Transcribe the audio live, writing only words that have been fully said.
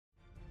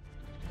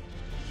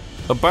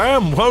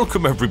Bam!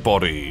 Welcome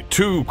everybody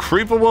to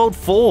Creeper World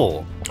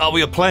 4.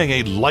 We are playing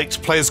a light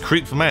players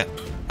creep map,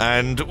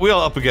 and we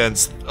are up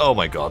against, oh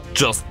my god,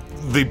 just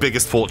the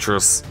biggest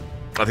fortress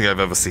I think I've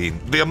ever seen.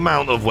 The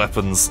amount of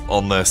weapons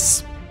on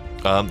this.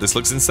 This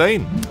looks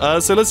insane.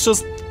 So let's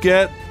just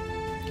get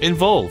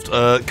involved.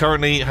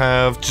 Currently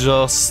have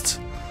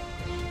just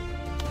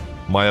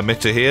my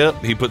emitter here.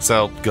 He puts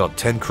out, god,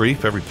 10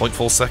 creep every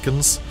 0.4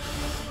 seconds.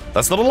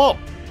 That's not a lot.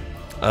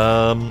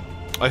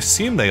 I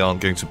assume they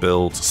aren't going to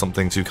build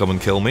something to come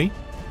and kill me.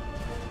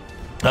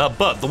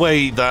 But the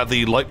way that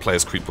the light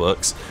players creep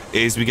works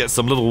is we get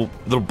some little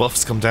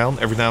buffs come down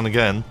every now and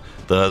again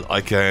that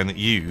I can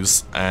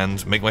use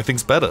and make my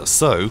things better.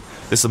 So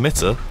this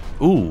emitter,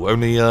 ooh,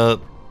 only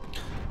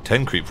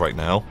 10 creep right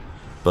now,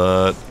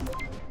 but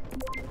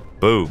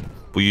boom,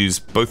 we use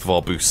both of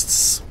our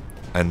boosts,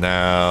 and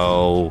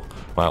now,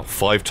 wow,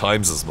 5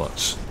 times as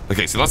much.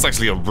 Okay, so that's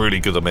actually a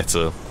really good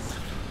emitter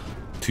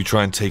to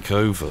try and take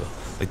over.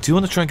 I do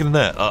want to try and get in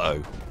there.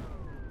 Uh-oh.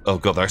 Oh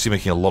god, they're actually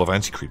making a lot of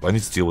anti-creep. I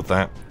need to deal with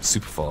that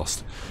super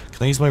fast.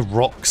 Can I use my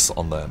rocks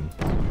on them?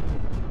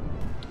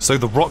 So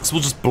the rocks will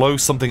just blow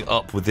something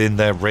up within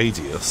their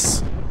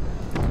radius.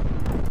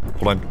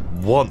 What I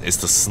want is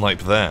to snipe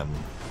them.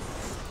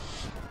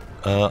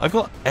 I've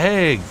got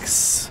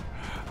eggs.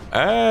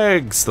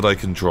 Eggs that I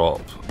can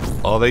drop.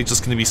 Are they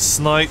just going to be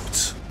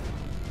sniped?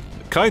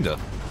 Kinda.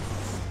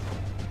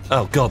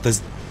 Oh god,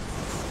 there's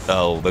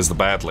the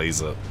bad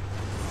laser.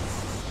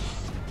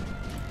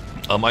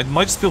 I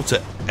might just be able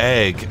to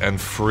egg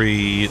and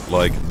free,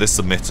 like, this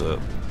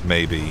emitter,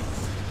 maybe.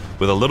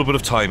 With a little bit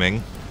of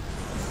timing.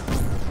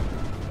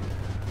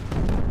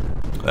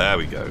 There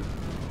we go.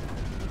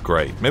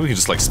 Great. Maybe we can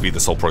just, like, speed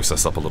this whole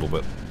process up a little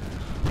bit.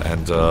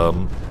 And,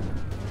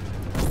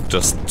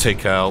 just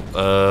take out,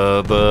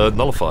 the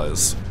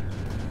nullifiers.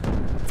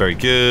 Very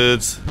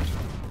good.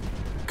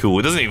 Cool.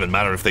 It doesn't even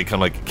matter if they can,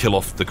 like, kill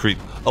off the creep.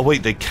 Oh,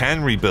 wait, they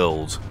can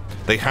rebuild.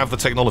 They have the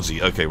technology.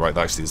 Okay, right,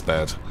 that actually is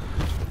bad.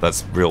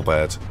 That's real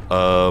bad.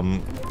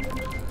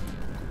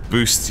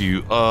 Boost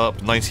you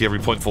up, 90 every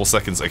 0.4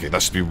 seconds. Okay,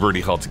 that should be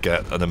really hard to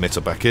get an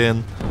emitter back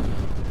in.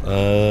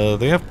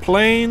 They have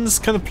planes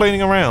kind of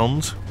planing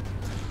around.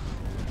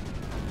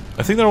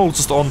 I think they're all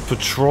just on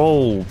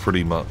patrol,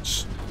 pretty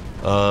much.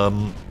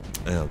 Oh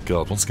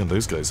god, once again,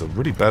 those guys are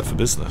really bad for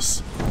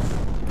business.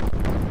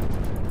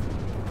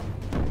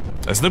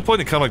 There's no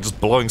point in kind of like just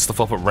blowing stuff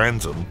up at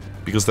random,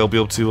 because they'll be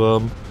able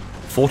to,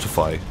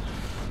 fortify.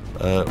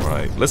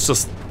 Right, let's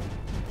just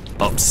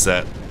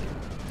upset.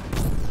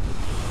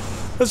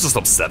 Let's just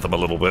upset them a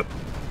little bit.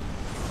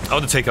 I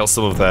want to take out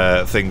some of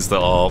their things that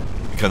are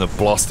kind of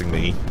blasting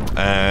me.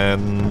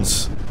 And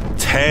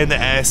 10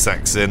 air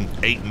sacs in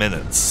 8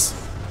 minutes.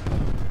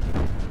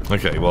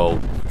 Okay,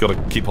 well, gotta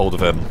keep hold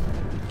of him.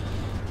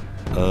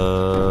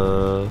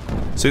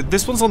 So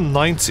this one's on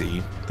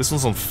 90. This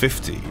one's on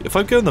 50. If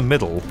I go in the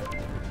middle,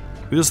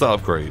 who does that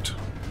upgrade?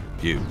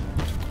 You.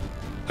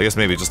 I guess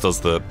maybe it just does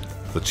the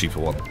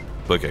cheaper one.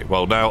 Okay,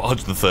 well now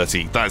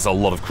 130, that is a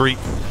lot of creep.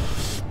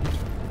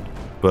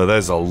 But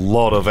there's a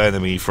lot of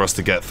enemy for us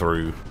to get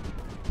through.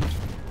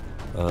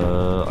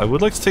 I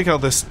would like to take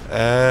out this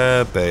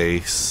air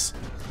base.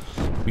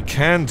 We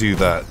can do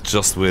that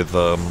just with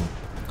a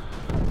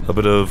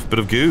bit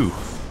of goo.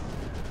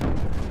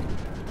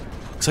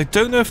 Because I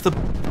don't know if the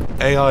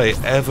AI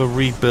ever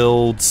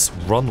rebuilds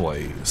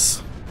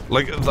runways.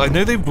 Like, I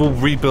know they will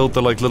rebuild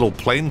the, like, little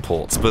plane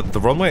ports, but the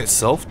runway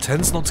itself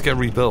tends not to get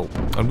rebuilt.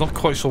 I'm not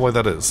quite sure why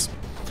that is.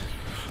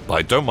 But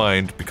I don't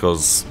mind,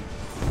 because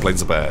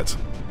planes are bad.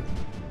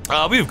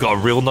 We've got a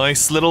real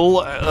nice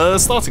little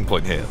starting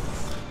point here.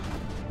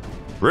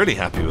 Really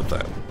happy with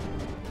that.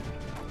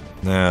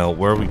 Now,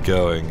 where are we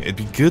going? It'd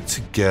be good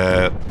to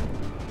get...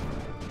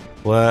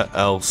 Where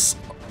else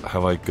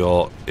have I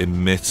got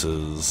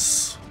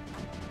emitters?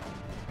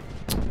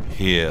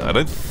 Here. I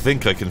don't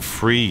think I can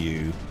free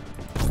you.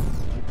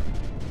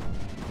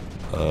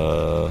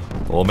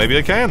 Or maybe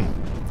I can.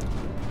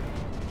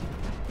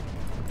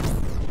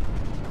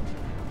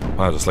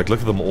 Wow, just like look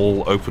at them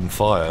all open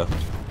fire.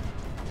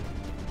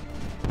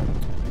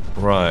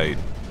 Right.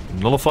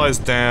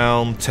 Nullifiers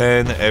down,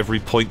 10 every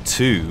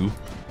 0.2.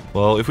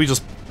 Well, if we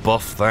just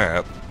buff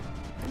that.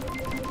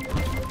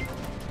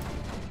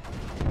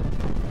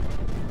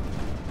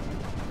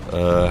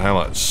 How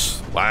much?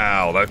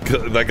 Wow,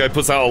 that guy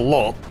puts out a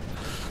lot.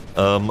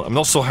 I'm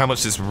not sure how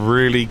much it's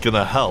really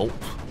gonna help,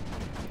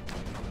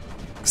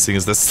 seeing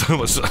as there's so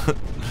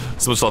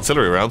much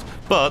artillery around,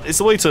 but it's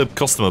a way to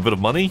cost them a bit of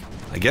money,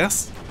 I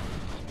guess.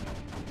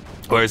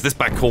 Whereas this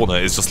back corner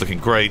is just looking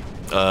great.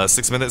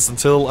 6 minutes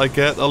until I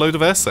get a load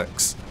of air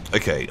sacs.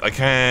 Okay, I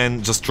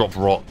can just drop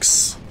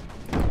rocks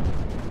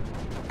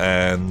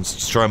and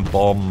just try and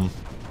bomb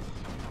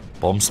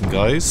some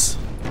guys.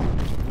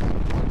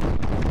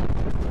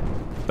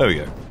 There we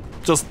go.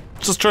 Just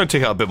try and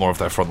take out a bit more of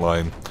their front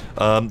line.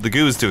 The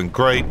goo is doing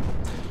great.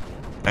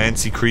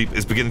 Anti-creep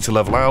is beginning to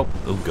level out.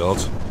 Oh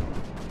god.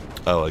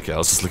 Oh, okay, I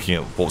was just looking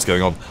at what was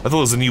going on. I thought it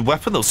was a new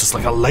weapon that was just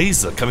like a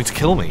laser coming to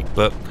kill me,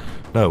 but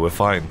no, we're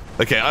fine.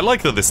 Okay, I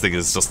like that this thing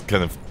is just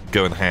kind of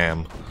going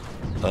ham.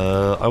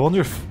 I wonder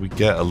if we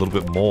get a little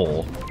bit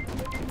more.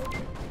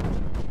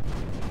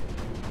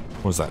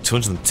 What is that?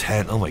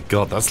 210? Oh my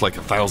god, that's like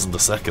 1,000 a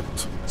second.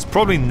 It's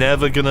probably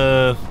never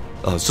gonna...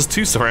 Oh, it's just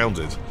too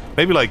surrounded.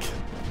 Maybe like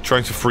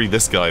trying to free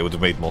this guy would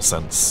have made more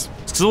sense.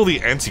 It's because of all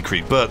the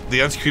anti-creep, but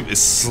the anti-creep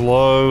is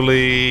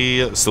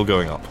slowly still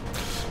going up.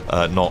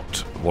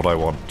 Not what I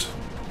want.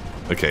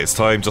 Okay, it's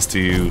time just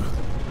to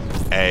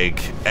egg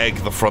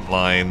the front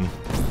line.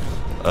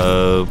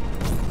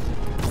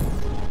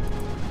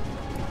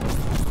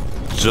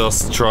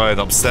 Just try and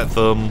upset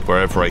them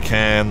wherever I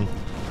can.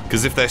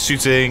 Because if they're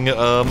shooting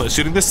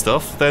this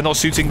stuff, they're not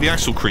shooting the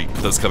actual creep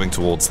that's coming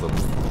towards them.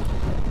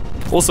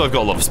 Also, I've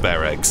got a lot of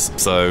spare eggs,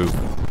 so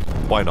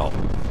why not?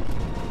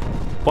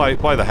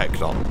 Why the heck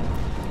not?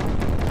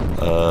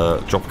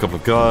 Drop a couple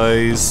of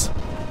guys.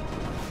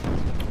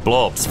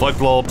 Blobs. 5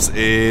 blobs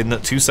in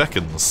 2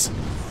 seconds.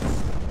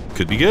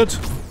 Could be good.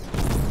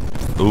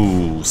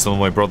 Ooh, some of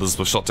my brothers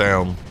were shot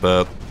down,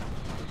 but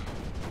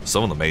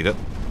some of them made it.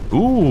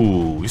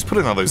 Ooh, he's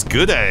putting out those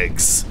good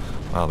eggs.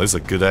 Wow, those are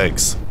good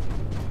eggs.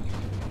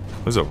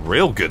 Those are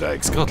real good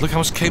eggs. God, look how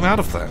much came out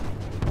of that.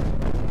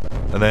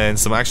 And then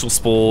some actual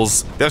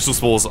spores. The actual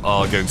spores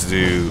are going to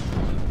do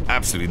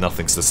absolutely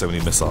nothing because there's so many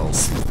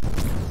missiles.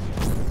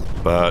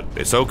 But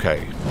it's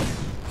okay.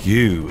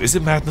 Is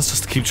it madness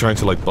just to keep trying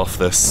to, like, buff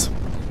this?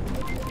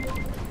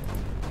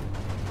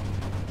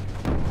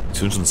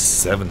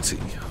 270.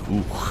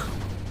 Ooh.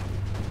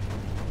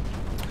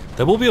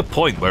 There will be a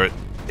point where it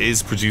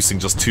is producing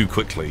just too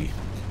quickly.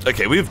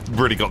 Okay, we've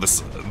really got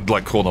this,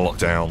 like, corner locked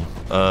down.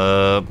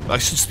 I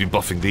should just be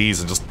buffing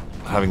these and just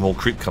having more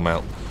creep come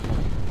out.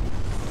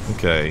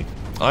 Okay.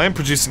 I am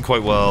producing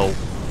quite well.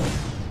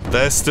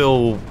 They're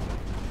still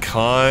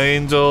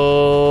kind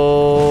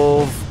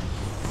of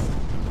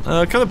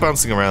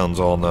bouncing around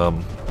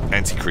on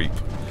anti-creep.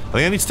 I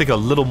think I need to take a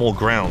little more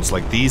ground,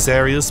 like these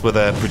areas where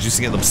they're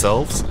producing it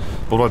themselves.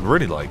 But what I'd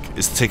really like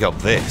is to take out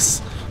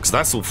this, because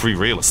that's all free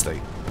real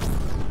estate.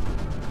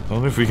 I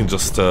wonder if we can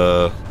just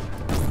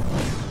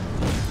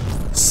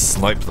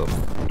snipe them.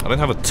 I don't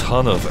have a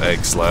ton of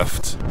eggs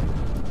left.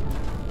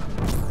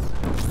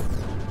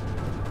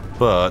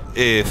 But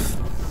if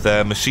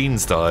their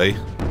machines die...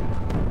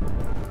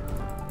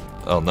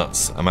 Oh,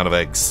 nuts. I'm out of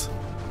eggs.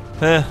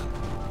 That's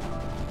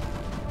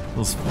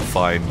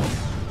fine,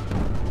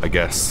 I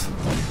guess.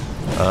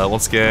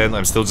 Once again,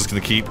 I'm still just going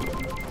to keep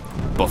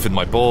buffing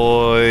my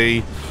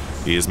boy.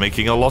 He is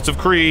making a lot of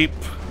creep.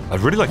 I'd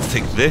really like to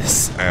take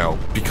this out,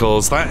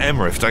 because that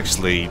Emrift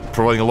actually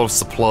providing a lot of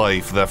supply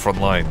for their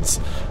front lines.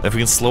 And if we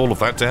can slow all of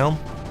that down,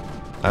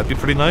 that'd be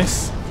pretty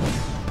nice.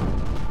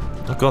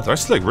 Oh god, they're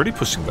actually like really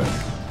pushing back.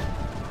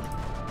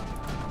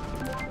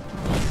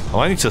 Oh,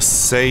 I need to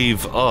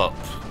save up.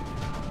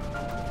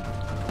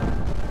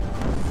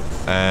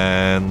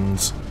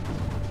 And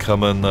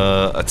come and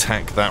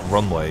attack that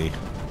runway.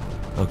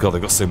 Oh god,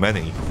 they've got so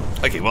many.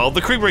 Okay, well,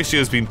 the creep ratio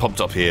has been pumped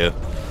up here.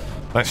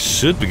 That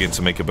should begin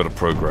to make a bit of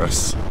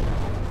progress.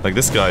 Like,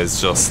 this guy is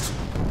just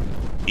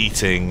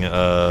eating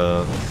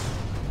their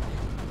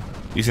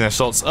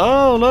shots.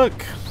 Oh,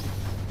 look!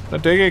 They're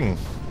digging.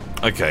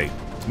 Okay.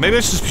 Maybe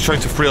I should just be trying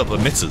to free up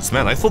emitters.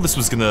 Man, I thought this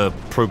was gonna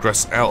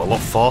progress out a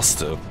lot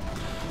faster.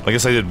 I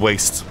guess I did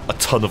waste a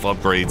ton of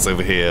upgrades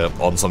over here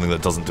on something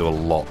that doesn't do a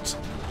lot.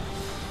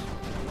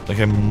 Like,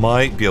 I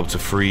might be able to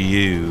free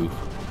you.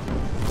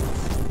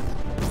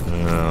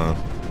 I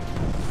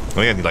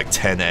think I need like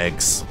 10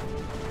 eggs.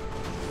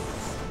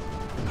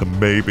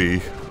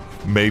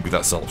 Maybe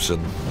that's an option.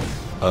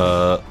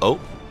 Oh,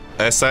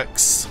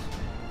 airsacs.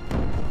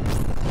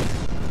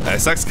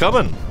 Airsacs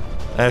coming.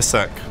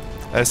 Airsac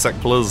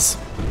plus.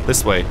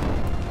 This way.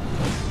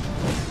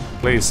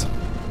 Please.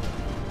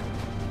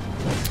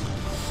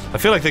 I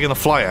feel like they're gonna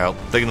fly out.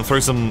 They're gonna throw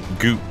some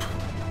goop.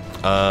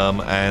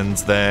 And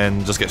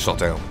then just get shot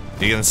down.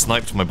 You're getting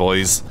sniped, my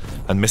boys,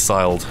 and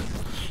missiled.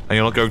 And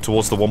you're not going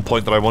towards the one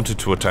point that I wanted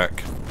to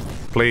attack.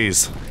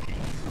 Please.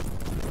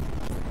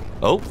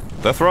 Oh,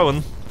 they're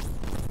throwing.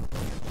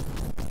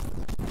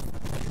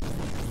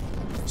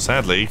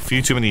 Sadly,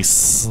 few too many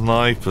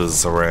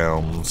snipers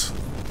around.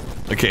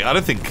 Okay, I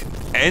don't think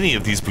any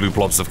of these blue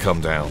blobs have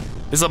come down.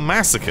 It's a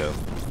massacre.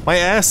 My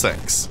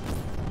airsacs.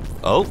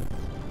 Oh,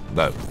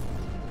 no.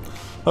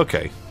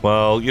 Okay,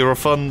 well, you're a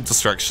fun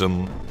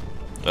distraction.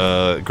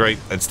 Great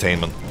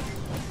entertainment.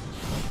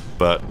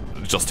 But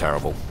just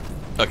terrible.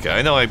 Okay,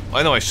 I know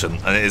I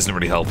shouldn't, and it isn't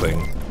really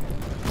helping.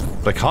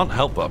 But I can't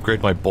help but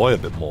upgrade my boy a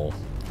bit more.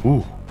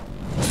 Ooh.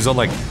 He's on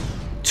like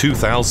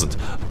 2,000.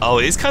 Oh,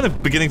 it is kind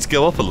of beginning to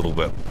go up a little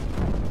bit.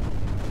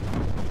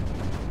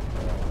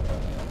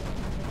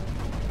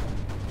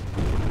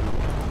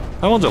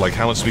 I wonder like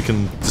how much we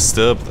can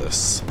disturb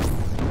this.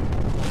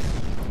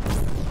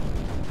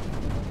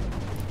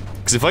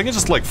 Because if I can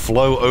just like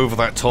flow over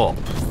that top,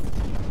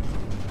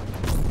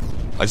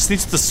 I just need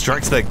to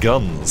distract their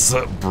guns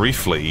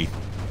briefly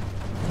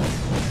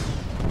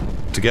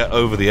to get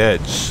over the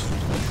edge.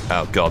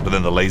 Oh god, but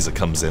then the laser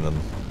comes in and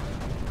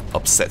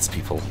upsets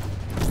people.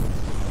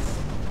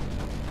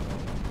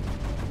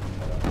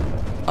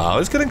 Oh,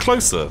 it's getting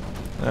closer.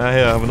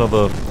 Here, have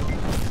another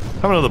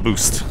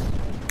boost.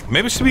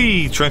 Maybe should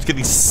we try to get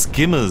these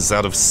skimmers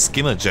out of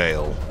skimmer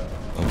jail?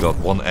 Oh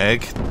god, 1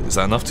 egg. Is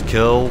that enough to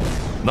kill?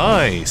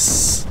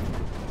 Nice!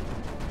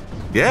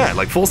 Yeah,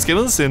 like 4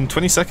 skimmers in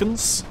 20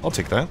 seconds. I'll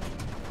take that.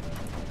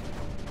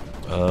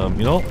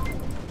 You know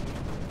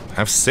what?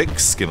 Have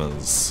 6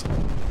 skimmers.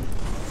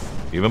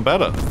 Even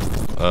better.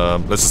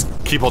 Let's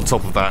just keep on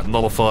top of that.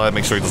 Nullify,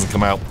 make sure he doesn't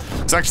come out.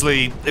 Because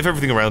actually, if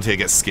everything around here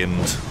gets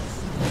skimmed,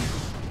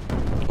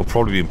 it'll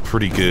probably be in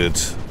pretty good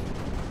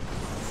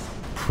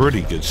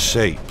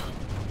shape.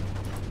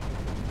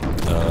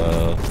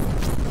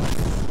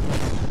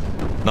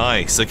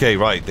 Nice. Okay,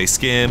 right. They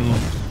skim.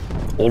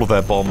 All of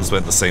their bombs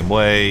went the same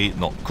way.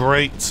 Not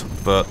great,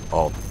 but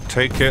I'll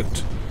take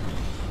it.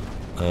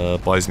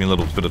 Buys me a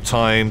little bit of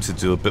time to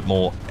do a bit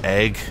more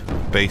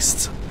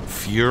egg-based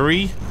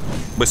fury.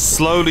 We're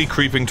slowly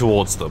creeping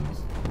towards them.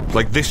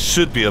 Like, this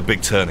should be a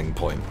big turning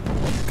point.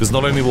 Because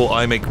not only will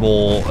I make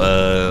more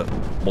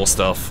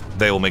stuff,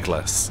 they will make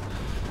less.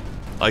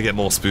 I get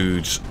more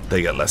spooge,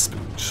 they get less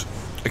spooge.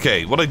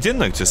 Okay, what I did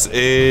notice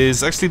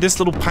is actually this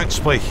little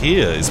patch by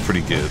here is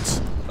pretty good.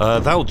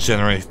 That'll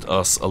generate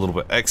us a little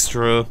bit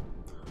extra.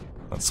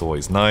 That's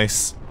always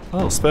nice.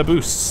 Oh, spare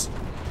boosts.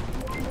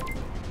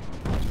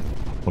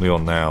 What are you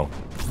on now?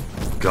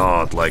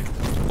 God, like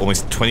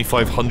almost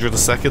 2,500 a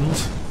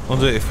second.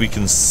 Wonder if we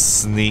can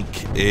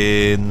sneak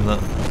in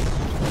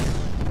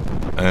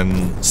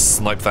and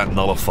snipe that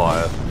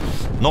nullifier.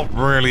 Not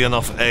really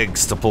enough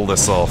eggs to pull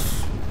this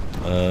off.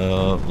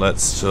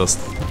 Let's just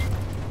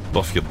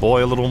buff your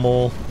boy a little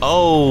more.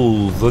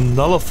 Oh, the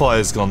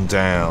nullifier's gone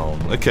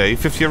down. Okay,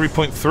 50 every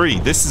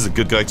 0.3. This is a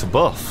good guy to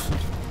buff.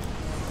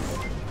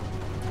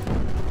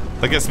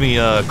 That gets me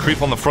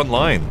creep on the front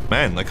line.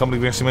 Man, I can't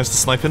believe we actually managed to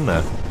snipe in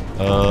there.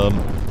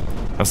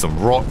 Have some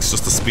rocks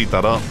just to speed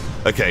that up.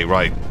 Okay,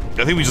 right.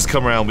 I think we just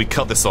come around, we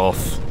cut this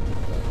off.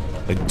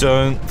 I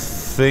don't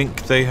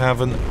think they have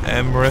an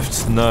M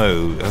rift.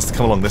 No, it has to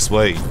come along this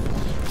way.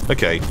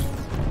 Okay.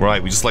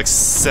 Right, we just like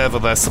sever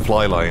their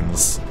supply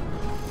lines.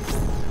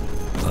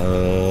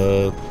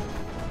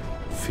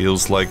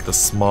 Feels like the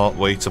smart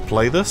way to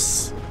play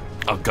this.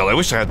 Oh god, I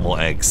wish I had more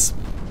eggs.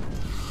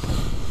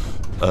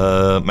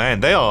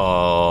 Man, they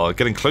are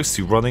getting close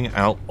to running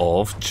out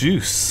of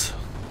juice.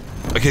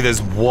 Okay,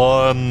 there's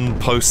 1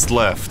 post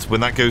left. When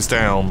that goes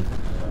down...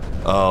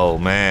 Oh,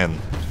 man.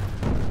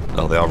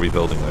 Oh, they are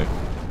rebuilding, though.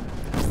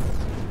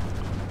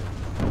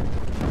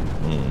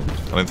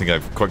 I don't think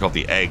I've quite got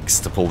the eggs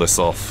to pull this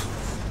off.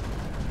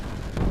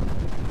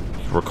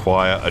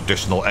 Require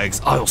additional eggs.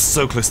 Oh,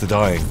 so close to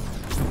dying.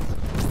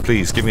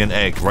 Please, give me an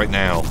egg right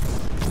now.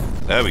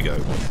 There we go.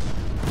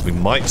 We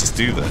might just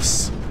do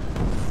this.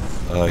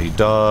 He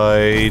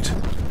died.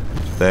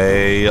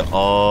 They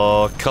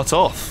are cut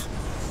off.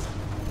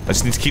 I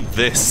just need to keep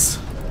this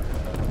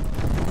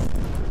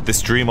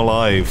dream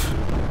alive.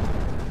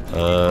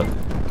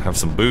 Have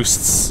some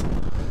boosts.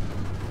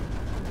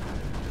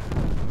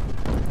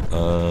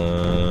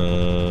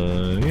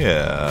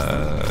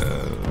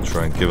 Yeah.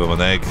 Try and give him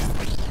an egg.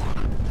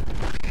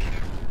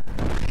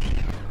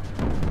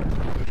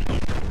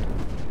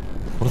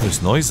 What are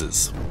those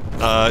noises?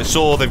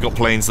 Sure, they've got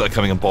planes that are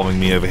coming and bombing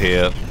me over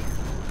here.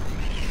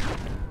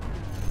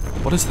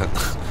 What is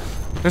that?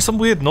 There's some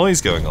weird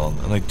noise going on,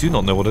 and I do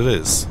not know what it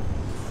is.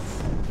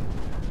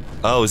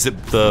 Oh, is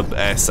it the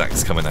air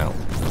sacs coming out?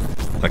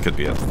 That could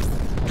be it.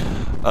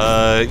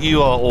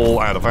 You are all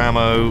out of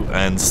ammo,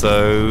 and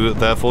so,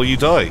 therefore, you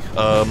die.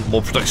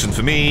 More production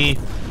for me.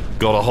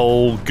 Got a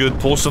whole good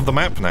portion of the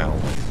map now.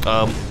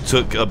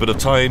 Took a bit of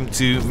time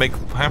to make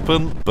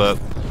happen, but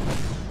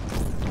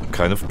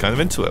kind of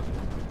into it.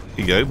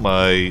 Here you go,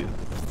 my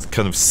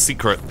kind of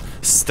secret,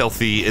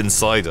 stealthy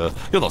insider.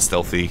 You're not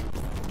stealthy,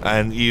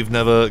 and you've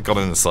never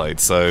gotten inside,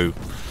 so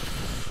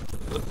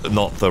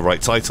not the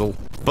right title,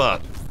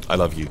 but I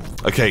love you.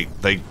 Okay,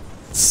 they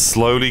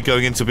slowly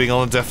going into being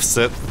on a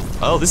deficit.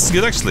 Oh, this is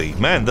good actually.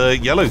 Man, the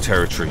yellow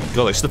territory.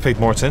 God, I should have paid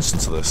more attention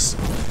to this.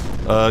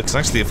 Because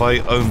actually if I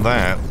own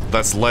that,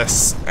 that's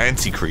less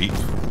anti-creep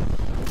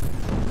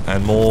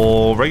and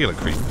more regular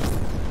creep.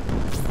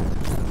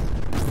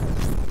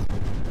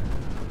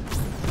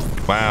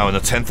 Wow, and a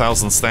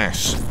 10,000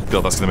 stash.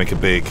 God, that's gonna make a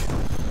big...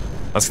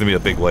 That's gonna be a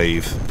big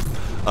wave.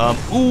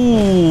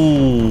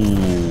 Ooh!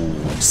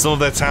 Some of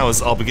their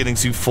towers are beginning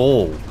to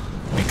fall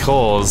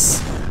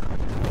because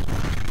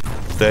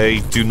they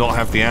do not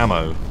have the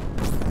ammo.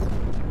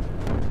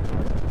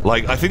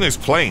 Like, I think those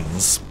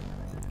planes...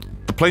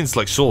 The planes,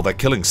 like, sure, they're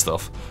killing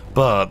stuff,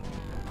 but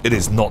it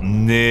is not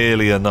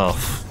nearly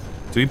enough.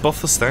 Do we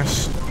buff the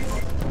stash?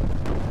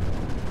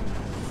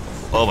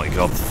 Oh my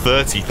god,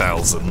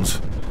 30,000.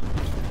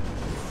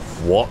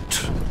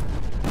 What?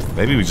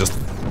 Maybe we just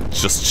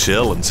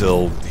chill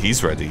until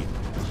he's ready.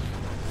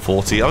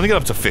 40. I'm gonna get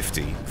up to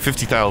 50.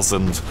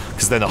 50,000,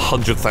 because then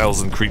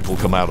 100,000 creep will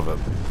come out of it.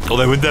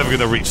 Although we're never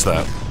gonna reach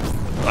that.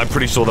 I'm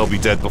pretty sure they'll be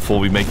dead before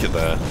we make it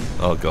there.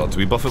 Oh god, do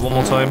we buff it one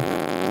more time?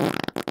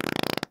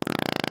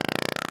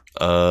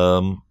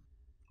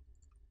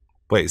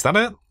 Wait, is that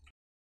it?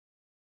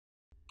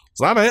 Is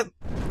that it?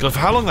 God, for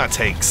how long that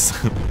takes?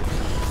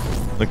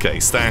 Okay,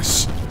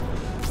 stash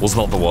was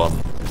not the one.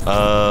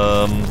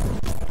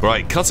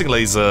 Right, cutting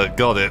laser,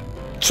 got it.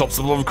 Chops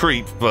a lot of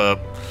creep, but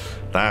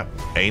that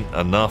ain't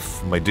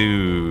enough, my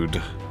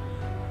dude.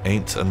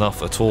 Ain't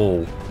enough at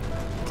all.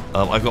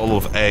 I've got a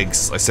lot of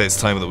eggs. I say it's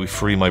time that we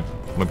free my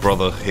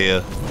brother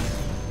here.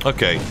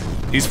 Okay,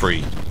 he's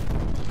free.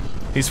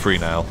 He's free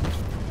now.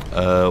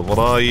 What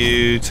are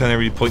you? 10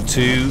 every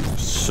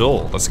 0.2?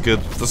 Sure, that's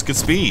good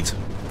speed.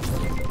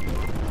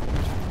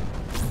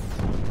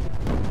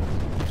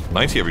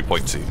 90 every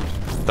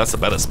 0.2. That's a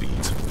better speed.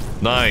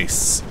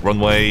 Nice.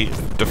 Runway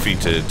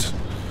defeated.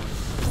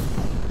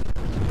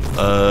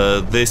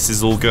 This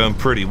is all going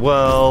pretty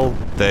well.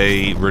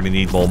 They really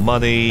need more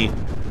money.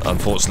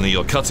 Unfortunately,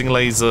 your cutting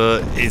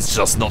laser is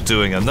just not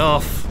doing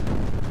enough.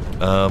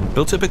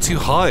 Built it a bit too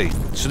high.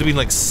 Should have been,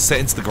 like, set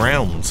into the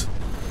ground.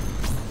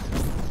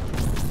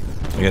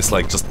 I guess,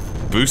 like, just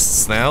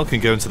boosts now can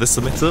go into this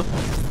emitter.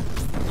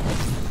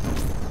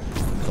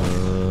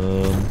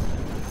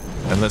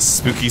 And let's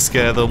spooky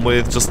scare them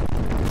with just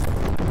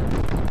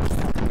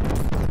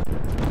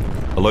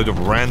a load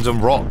of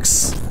random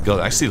rocks. God,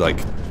 actually, like,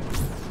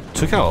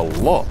 took out a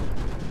lot.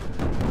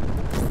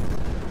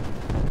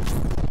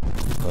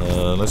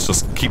 Let's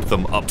just keep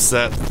them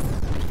upset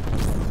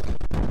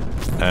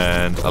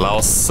and allow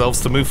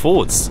ourselves to move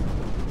forwards.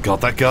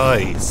 God, that guy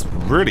is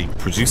really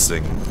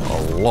producing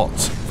a lot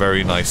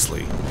very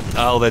nicely.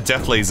 Oh, their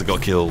death laser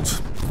got killed.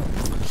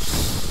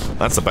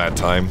 That's a bad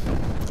time.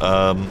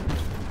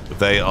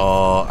 They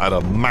are at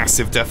a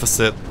massive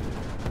deficit.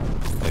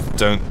 I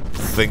don't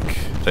think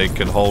they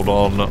can hold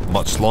on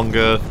much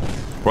longer.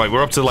 Right,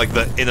 we're up to like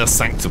the inner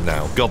sanctum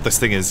now. God, this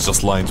thing is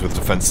just lined with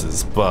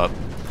defenses, but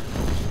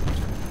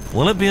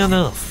will it be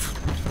enough?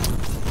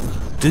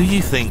 Do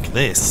you think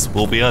this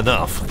will be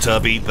enough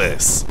to beat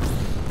this?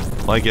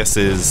 My guess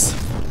is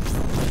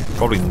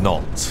probably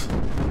not.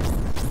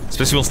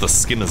 Especially once the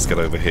skimmers get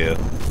over here.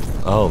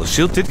 Oh, the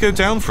shield did go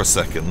down for a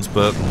second,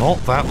 but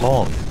not that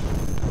long.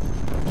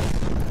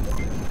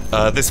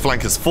 This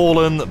flank has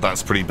fallen.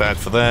 That's pretty bad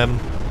for them.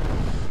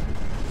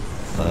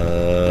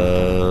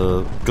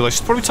 God, I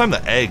should probably time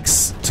the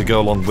eggs to go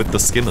along with the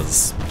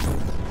skimmers.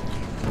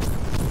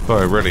 Oh,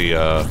 I really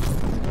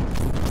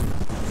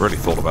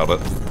thought about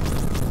it.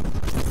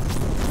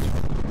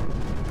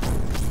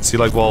 See,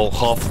 like, while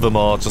half of them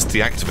are just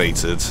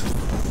deactivated,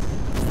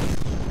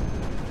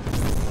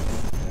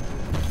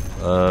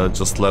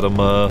 just let them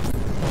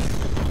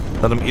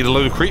eat a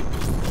load of creep.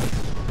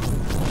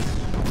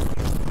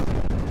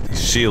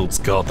 These shields,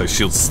 God, those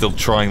shields are still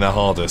trying their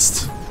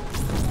hardest.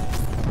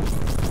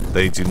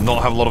 They do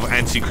not have a lot of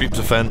anti-creep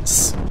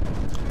defense.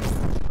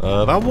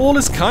 That wall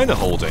is kind of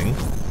holding.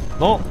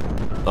 Not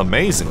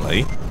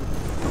amazingly.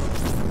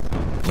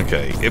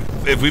 Okay,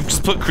 if we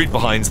just put creep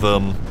behind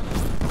them,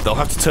 they'll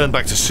have to turn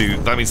back to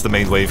shoot. That means the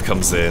main wave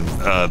comes in.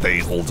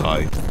 They all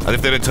die. And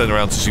if they don't turn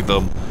around to shoot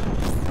them,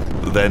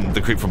 then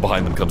the creep from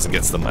behind them comes and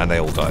gets them, and they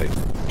all die.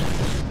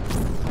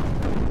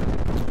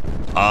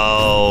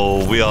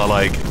 Oh, we are,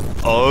 like,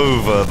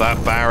 over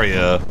that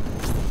barrier.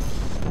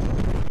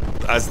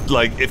 As,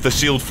 like, if the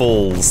shield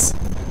falls,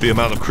 the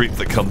amount of creep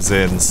that comes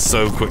in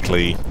so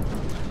quickly.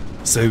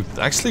 So,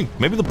 actually,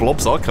 maybe the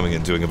blobs are coming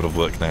in doing a bit of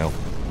work now.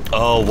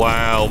 Oh,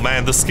 wow.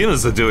 Man, the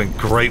skimmers are doing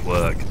great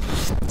work.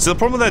 So the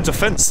problem with their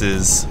defense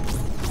is,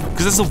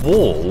 because there's a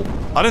wall,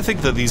 I don't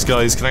think that these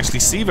guys can actually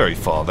see very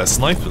far. They're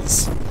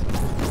snipers.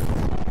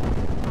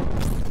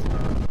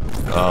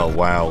 Oh,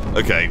 wow.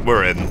 Okay,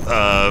 we're in.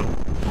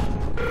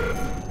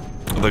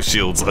 Those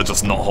shields are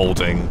just not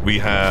holding. We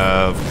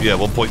have, yeah,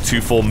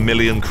 1.24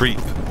 million creep.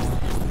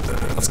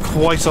 That's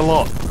quite a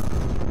lot.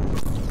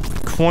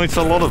 Quite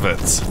a lot of it.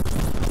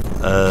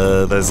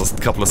 There's a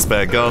couple of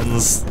spare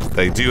guns.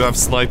 They do have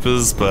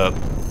snipers, but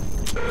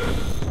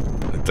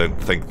I don't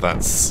think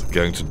that's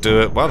going to do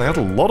it. Wow, they had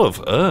a lot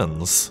of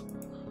urns.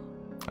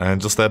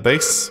 And just their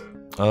base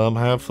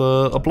have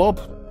a blob.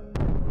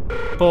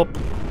 Bob.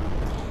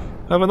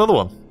 Have another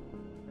one.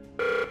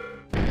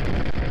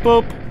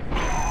 Bob.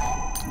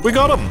 We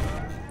got him!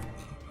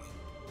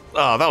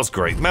 Ah, that was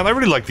great. Man, I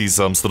really like these,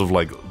 sort of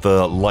like,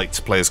 the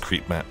light players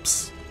creep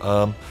maps.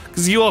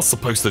 Because you are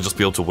supposed to just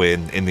be able to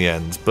win in the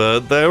end,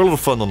 but they're a lot of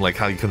fun on, like,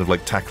 how you kind of,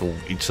 like, tackle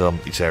each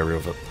area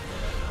of it.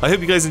 I hope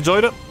you guys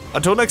enjoyed it.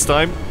 Until next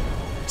time,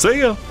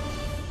 see ya!